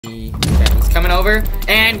Okay, he's coming over,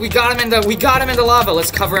 and we got him in the lava. Let's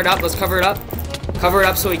cover it up. Cover it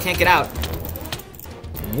up so he can't get out.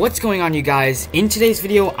 What's going on, you guys? In today's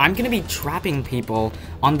video, I'm gonna be trapping people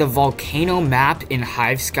on the Volcano map in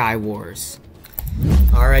Hive Skywars.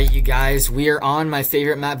 Alright, you guys, we are on my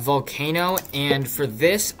favorite map, Volcano, and for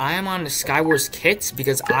this, I am on the Skywars kits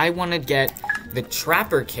because I want to get the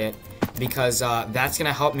Trapper kit because that's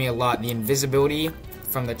gonna help me a lot. The invisibility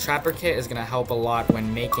from the Trapper kit is gonna help a lot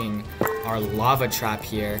when making our lava trap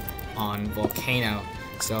here on Volcano.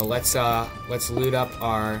 So let's loot up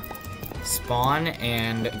our spawn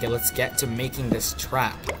and let's get to making this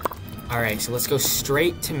trap. Alright, so let's go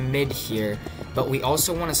straight to mid here, but we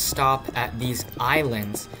also want to stop at these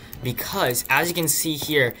islands because, as you can see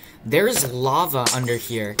here, there's lava under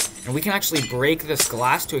here, and we can actually break this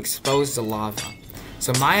glass to expose the lava.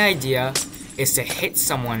 So my idea is to hit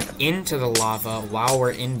someone into the lava while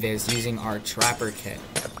we're invis using our Trapper kit.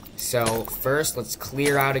 So first, let's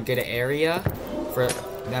clear out a good area for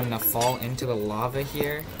them to fall into the lava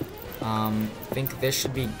here. I think this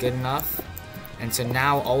should be good enough. And so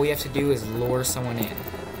now all we have to do is lure someone in.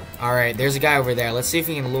 Alright, there's a guy over there. Let's see if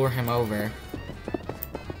we can lure him over.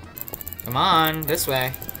 Come on, this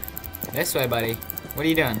way. This way, buddy. What are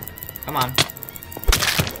you doing? Come on.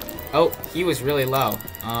 Oh, he was really low.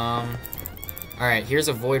 Alright, here's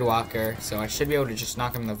a Void Walker, so I should be able to just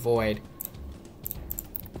knock him in the void.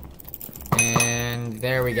 And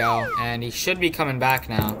there we go. And he should be coming back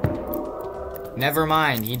now. Never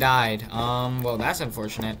mind, he died. Well, that's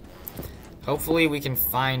unfortunate. Hopefully we can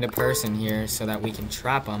find a person here so that we can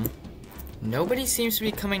trap them. Nobody seems to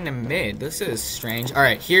be coming to mid. This is strange.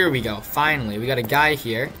 Alright, here we go. Finally, we got a guy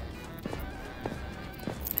here.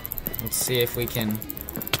 Let's see if we can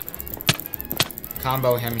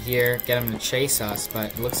combo him here, get him to chase us,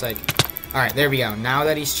 but it looks like... Alright, there we go. Now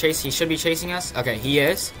that he should be chasing us. Okay, he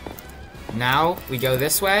is. Now, we go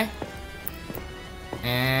this way.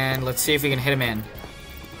 And let's see if we can hit him in.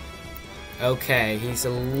 Okay, he's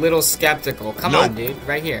a little skeptical. Come on, dude.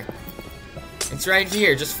 Right here. It's right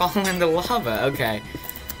here. Just fall in the lava. Okay.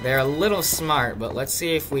 They're a little smart, but let's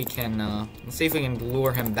see if we can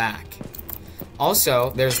lure him back.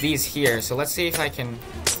 Also, there's these here, so let's see if I can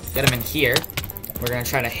get him in here. We're gonna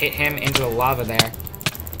try to hit him into the lava there.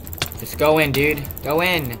 Just go in, dude. Go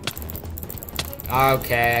in.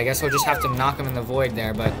 Okay, I guess we'll just have to knock him in the void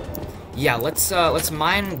there, but yeah, let's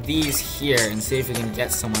mine these here and see if we can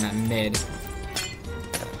get someone at mid.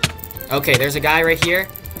 Okay, there's a guy right here.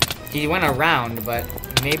 He went around, but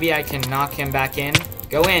maybe I can knock him back in.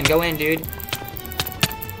 Go in, dude.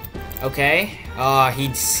 Okay.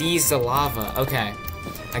 He sees the lava. Okay.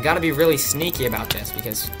 I gotta be really sneaky about this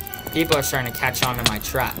because people are starting to catch on to my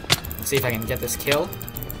trap. Let's see if I can get this kill.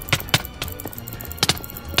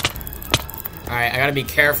 Alright, I gotta be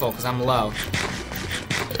careful because I'm low.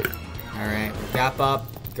 Alright, gap up,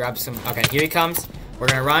 grab some... Okay, here he comes. We're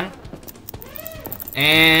gonna run.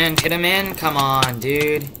 And hit him in. Come on,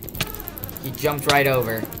 dude. He jumped right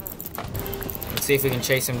over. Let's see if we can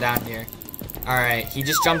chase him down here. Alright, he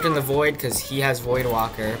just jumped in the void because he has Void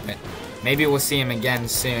Walker, but maybe we'll see him again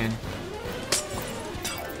soon.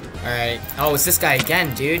 Alright. Oh, it's this guy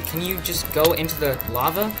again, dude. Can you just go into the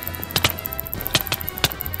lava?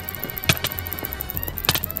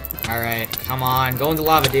 Alright, come on. Go into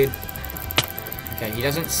lava, dude. Okay, he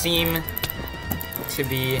doesn't seem to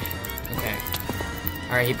be... Okay.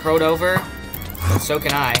 Alright, he pro'd over. But so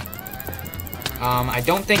can I. I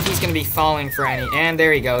don't think he's going to be falling for any... And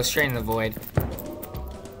there he goes, straight in the void.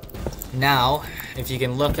 Now, if you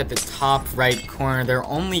can look at the top right corner, there are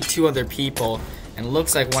only two other people. And it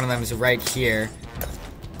looks like one of them is right here.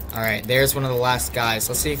 Alright, there's one of the last guys.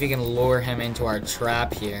 Let's see if we can lure him into our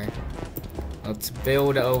trap here. Let's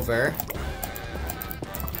build over.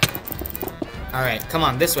 Alright, come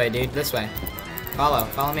on, this way, dude, this way. Follow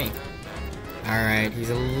me. Alright, he's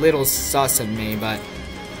a little sus of me, but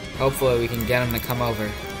hopefully we can get him to come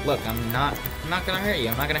over. Look, I'm not gonna hurt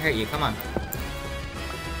you, come on.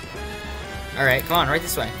 Alright, come on, right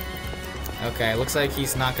this way. Okay, looks like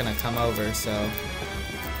he's not gonna come over, so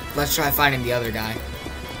let's try finding the other guy.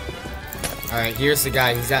 Alright, here's the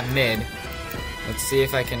guy, he's at mid. Let's see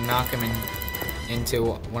if I can knock him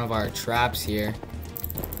into one of our traps here.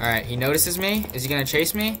 Alright, he notices me. Is he gonna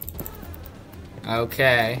chase me?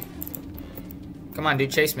 Okay. Come on, dude,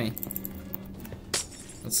 chase me.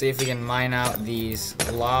 Let's see if we can mine out these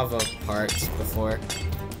lava parts before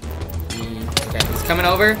okay, he's coming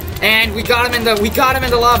over, and we got him in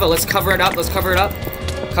the lava. Let's cover it up.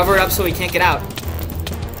 Cover it up so he can't get out.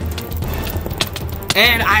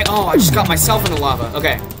 And I just got myself in the lava.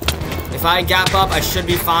 Okay. If I gap up, I should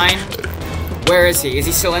be fine. Where is he? Is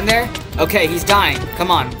he still in there? Okay, he's dying. Come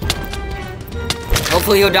on.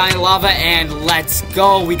 Hopefully he'll die in the lava, and let's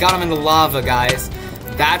go. We got him in the lava, guys.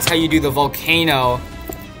 That's how you do the volcano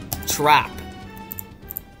trap.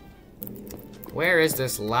 Where is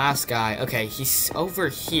this last guy? Okay, he's over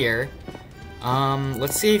here.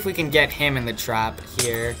 Let's see if we can get him in the trap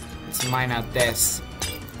here. Let's mine out this.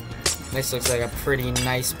 This looks like a pretty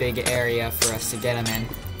nice big area for us to get him in.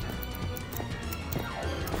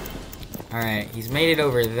 Alright, he's made it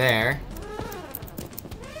over there.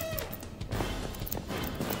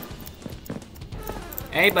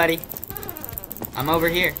 Hey, buddy. I'm over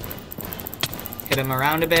here. Hit him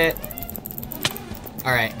around a bit.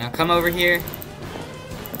 Alright, now come over here.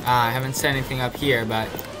 I haven't said anything up here, but...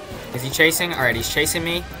 Is he chasing? Alright, he's chasing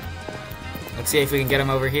me. Let's see if we can get him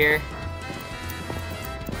over here.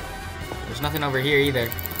 There's nothing over here either.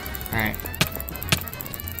 Alright.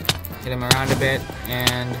 Hit him around a bit,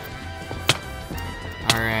 and...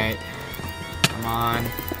 Alright. Come on.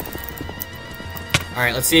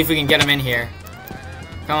 Alright, let's see if we can get him in here.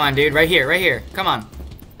 Come on, dude. Right here, right here. Come on.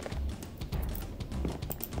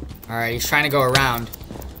 Alright, he's trying to go around.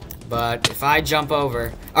 But if I jump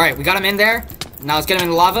over... Alright, we got him in there. Now let's get him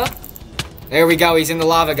in the lava. There we go. He's in the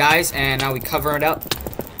lava, guys. And now we cover it up.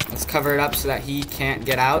 Let's cover it up so that he can't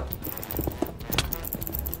get out.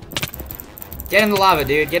 Get in the lava,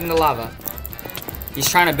 dude. Get in the lava. He's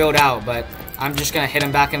trying to build out, but I'm just going to hit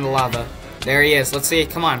him back in the lava. There he is. Let's see.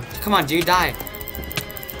 Come on. Come on, dude. Die.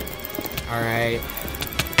 Alright.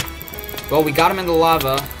 Well, we got him in the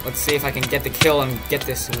lava. Let's see if I can get the kill and get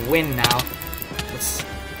this win now. Let's...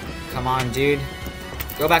 Come on, dude.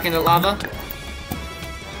 Go back into lava.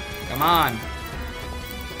 Come on.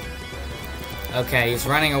 Okay, he's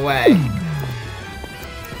running away.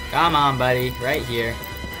 Come on, buddy. Right here.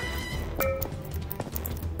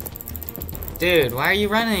 Dude, why are you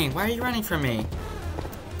running? Why are you running from me?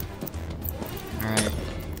 Alright.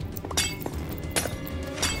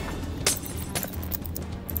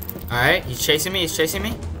 Alright, he's chasing me, he's chasing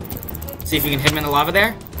me. See if we can hit him in the lava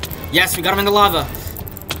there. Yes, we got him in the lava.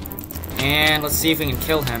 And let's see if we can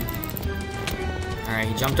kill him. Alright,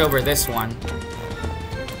 he jumped over this one.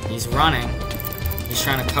 He's running. He's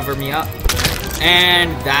trying to cover me up.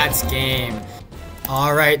 And that's game.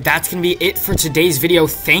 Alright, that's gonna be it for today's video.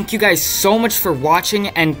 Thank you guys so much for watching,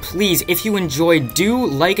 and please, if you enjoyed, do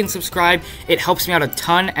like and subscribe. It helps me out a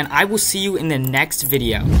ton, and I will see you in the next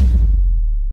video.